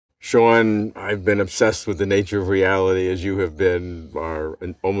Sean, I've been obsessed with the nature of reality as you have been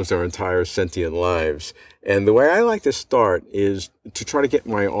almost our entire sentient lives. And the way I like to start is to try to get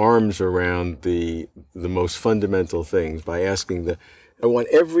my arms around the most fundamental things by asking I want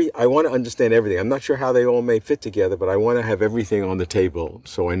to understand everything. I'm not sure how they all may fit together, but I want to have everything on the table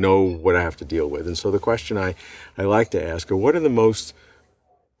so I know what I have to deal with. And so the question I like to ask are, what are the most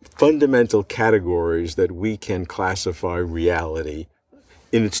fundamental categories that we can classify reality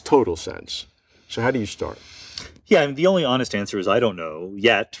in its total sense? So how do you start? Yeah, the only honest answer is I don't know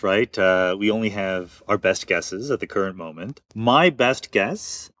yet, right? We only have our best guesses at the current moment. My best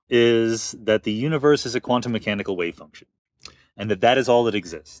guess is that the universe is a quantum mechanical wave function, and that is all that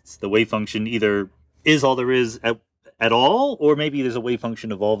exists. The wave function either is all there is at all, or maybe there's a wave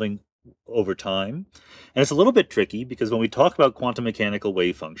function evolving over time. And it's a little bit tricky because when we talk about quantum mechanical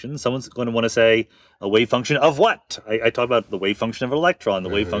wave functions, someone's going to want to say a wave function of what? I talk about the wave function of an electron, the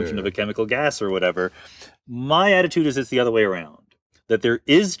wave function of a chemical gas or whatever. My attitude is it's the other way around, that there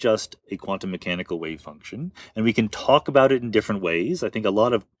is just a quantum mechanical wave function, and we can talk about it in different ways. I think a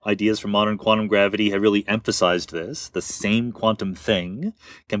lot of ideas from modern quantum gravity have really emphasized this. The same quantum thing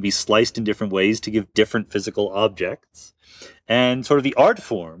can be sliced in different ways to give different physical objects. And sort of the art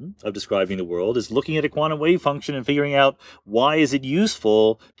form of describing the world is looking at a quantum wave function and figuring out why is it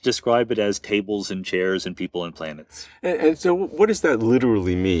useful to describe it as tables and chairs and people and planets. And so what does that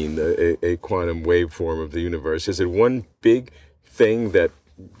literally mean, a quantum waveform of the universe? Is it one big thing that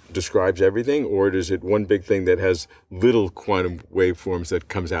describes everything, or is it one big thing that has little quantum waveforms that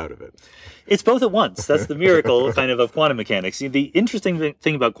comes out of it? It's both at once. That's the miracle kind of quantum mechanics. See, the interesting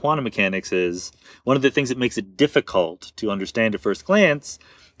thing about quantum mechanics is one of the things that makes it difficult to understand at first glance,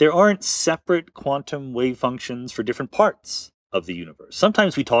 there aren't separate quantum wave functions for different parts of the universe.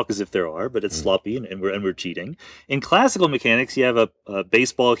 Sometimes we talk as if there are, but it's sloppy and we're cheating. In classical mechanics, you have a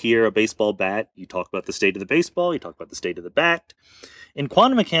baseball here, a baseball bat. You talk about the state of the baseball, you talk about the state of the bat. In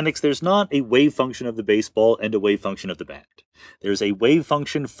quantum mechanics, there's not a wave function of the baseball and a wave function of the bat. There's a wave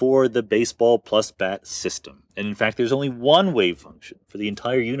function for the baseball plus bat system. And in fact, there's only one wave function for the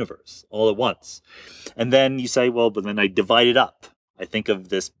entire universe all at once. And then you say, well, but then I divide it up. I think of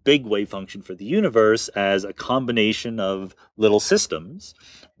this big wave function for the universe as a combination of little systems,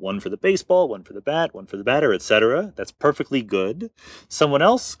 one for the baseball, one for the bat, one for the batter, etc. That's perfectly good. Someone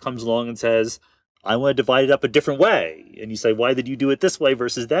else comes along and says, I want to divide it up a different way. And you say, why did you do it this way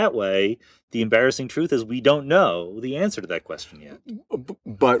versus that way? The embarrassing truth is we don't know the answer to that question yet.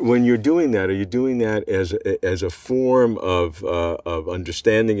 But when you're doing that, are you doing that as a form of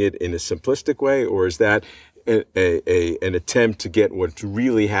understanding it in a simplistic way, or is that an attempt to get what's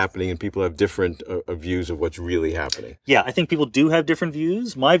really happening, and people have different views of what's really happening? Yeah, I think people do have different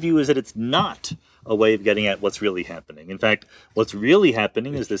views. My view is that it's not a way of getting at what's really happening. In fact, what's really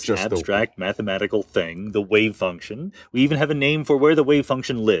happening is this abstract mathematical thing, the wave function. We even have a name for where the wave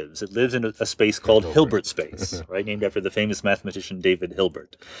function lives. It lives in a space called Hilbert space, right? Named after the famous mathematician David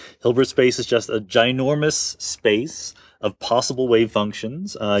Hilbert. Hilbert space is just a ginormous space of possible wave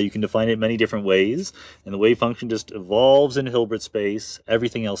functions. You can define it in many different ways, and the wave function just evolves in Hilbert space.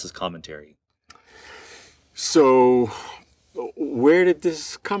 Everything else is commentary. So where did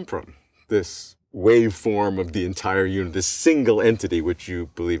this come from, this waveform of the entire universe, this single entity which you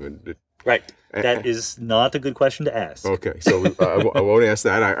believe in? Right. That is not a good question to ask. Okay, so I won't ask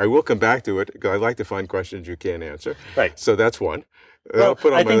that. I will come back to it, because I like to find questions you can't answer. Right. So that's one. Well,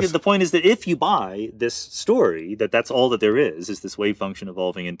 I think that the point is that if you buy this story, that that's all that there is this wave function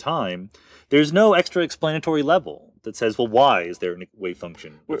evolving in time, there's no extra explanatory level that says, well, why is there a wave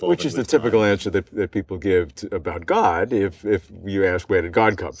function evolving? Which is the typical answer that people give about God if you ask, where did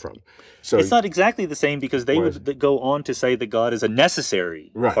God come from? So it's not exactly the same, because they would go on to say that God is a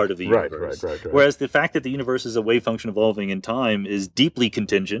necessary part of the universe. Right. Whereas the fact that the universe is a wave function evolving in time is deeply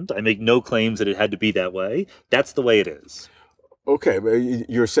contingent. I make no claims that it had to be that way. That's the way it is. Okay, but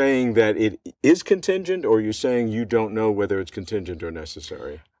you're saying that it is contingent, or you're saying you don't know whether it's contingent or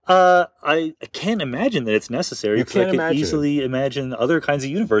necessary? I can't imagine that it's necessary. You can't I could easily imagine other kinds of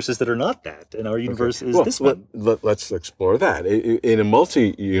universes that are not that, and our universe is this one. Let's explore that. In a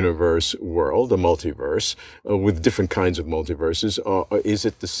multi-universe world, a multiverse, with different kinds of multiverses, is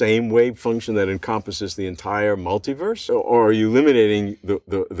it the same wave function that encompasses the entire multiverse, or are you limiting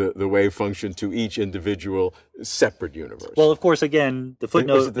the wave function to each individual separate universe? Well, of course, again, the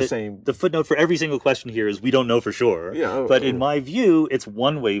footnote, is it the same? The footnote for every single question here is we don't know for sure. Yeah, but in my view, it's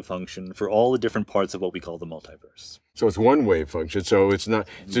one wave function for all the different parts of what we call the multiverse. So it's one wave function. So it's not.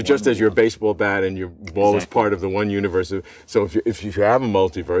 So just as your baseball bat and your ball is part of the one universe. So if you have a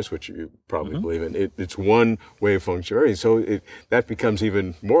multiverse, which you probably believe in, it's one wave function. So that becomes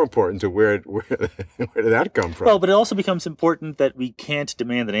even more important to where did that come from? Well, but it also becomes important that we can't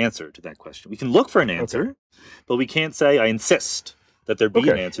demand an answer to that question. We can look for an answer, but we can't say, I insist that there be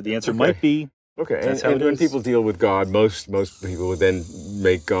an answer. The answer might be. Okay, and when people deal with God, most people would then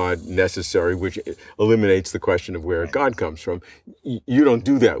make God necessary, which eliminates the question of where God comes from. You don't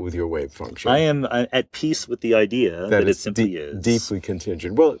do that with your wave function. I am at peace with the idea that it simply is. Deeply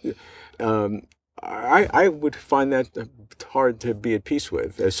contingent. Well, I would find that hard to be at peace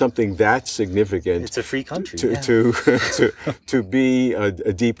with as something that significant. It's a free country. To be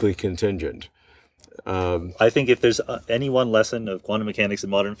a deeply contingent. I think if there's any one lesson of quantum mechanics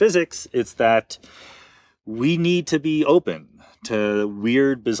and modern physics, it's that we need to be open to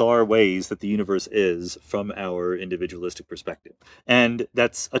weird, bizarre ways that the universe is from our individualistic perspective. And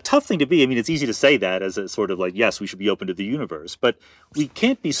that's a tough thing to be. I mean, it's easy to say that as a sort of like, yes, we should be open to the universe, but we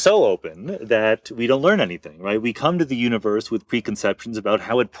can't be so open that we don't learn anything, right? We come to the universe with preconceptions about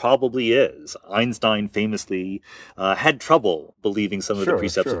how it probably is. Einstein famously had trouble believing some of the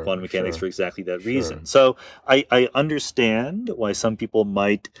precepts of quantum mechanics for exactly that reason. So I understand why some people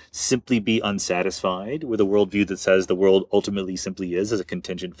might simply be unsatisfied with a worldview that says the world ultimately simply is as a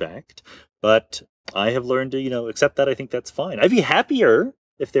contingent fact, but I have learned to, accept that. I think that's fine. I'd be happier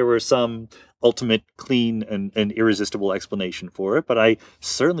if there were some ultimate, clean, and irresistible explanation for it, but I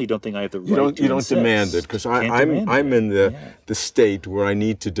certainly don't think I have the right to You don't insist. demand it, because I'm in the state where I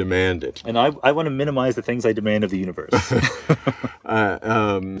need to demand it. And I want to minimize the things I demand of the universe.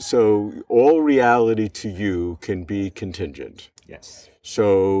 So all reality to you can be contingent. Yes.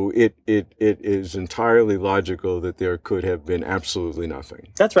 So it is entirely logical that there could have been absolutely nothing.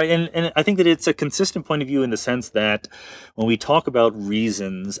 That's right. And I think that it's a consistent point of view in the sense that when we talk about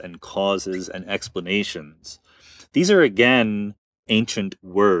reasons and causes and explanations, these are, again, ancient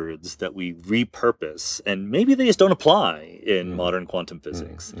words that we repurpose, and maybe they just don't apply in modern quantum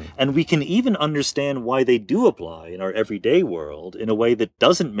physics. And we can even understand why they do apply in our everyday world in a way that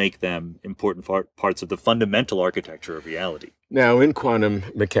doesn't make them important parts of the fundamental architecture of reality. Now, in quantum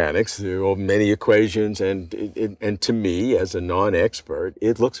mechanics, there are many equations, and to me, as a non-expert,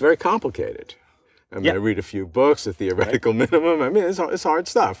 it looks very complicated. I mean, I read a few books, a theoretical minimum. I mean, it's hard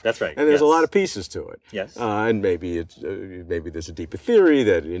stuff. That's right. And there's a lot of pieces to it. Yes. And maybe there's a deeper theory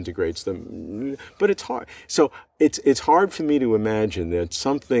that integrates them, but it's hard. So it's hard for me to imagine that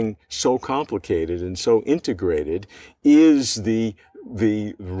something so complicated and so integrated is the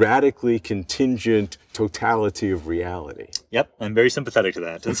radically contingent totality of reality. Yep, I'm very sympathetic to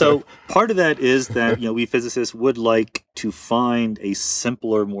that. And so part of that is that, we physicists would like to find a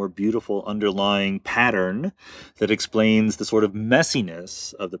simpler, more beautiful underlying pattern that explains the sort of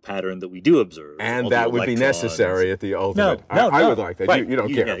messiness of the pattern that we do observe. And that would be necessary at the ultimate. No, I would like that. Right. You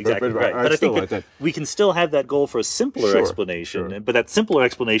don't care. Yeah, exactly. But I think like that. we can still have that goal for a simpler explanation, but that simpler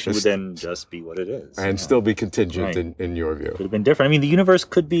explanation would then just be what it is. And still be contingent in your view. Could have been different. I mean, the universe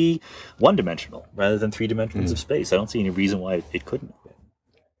could be one-dimensional rather than three dimensions of space. I don't see any reason why it couldn't have been.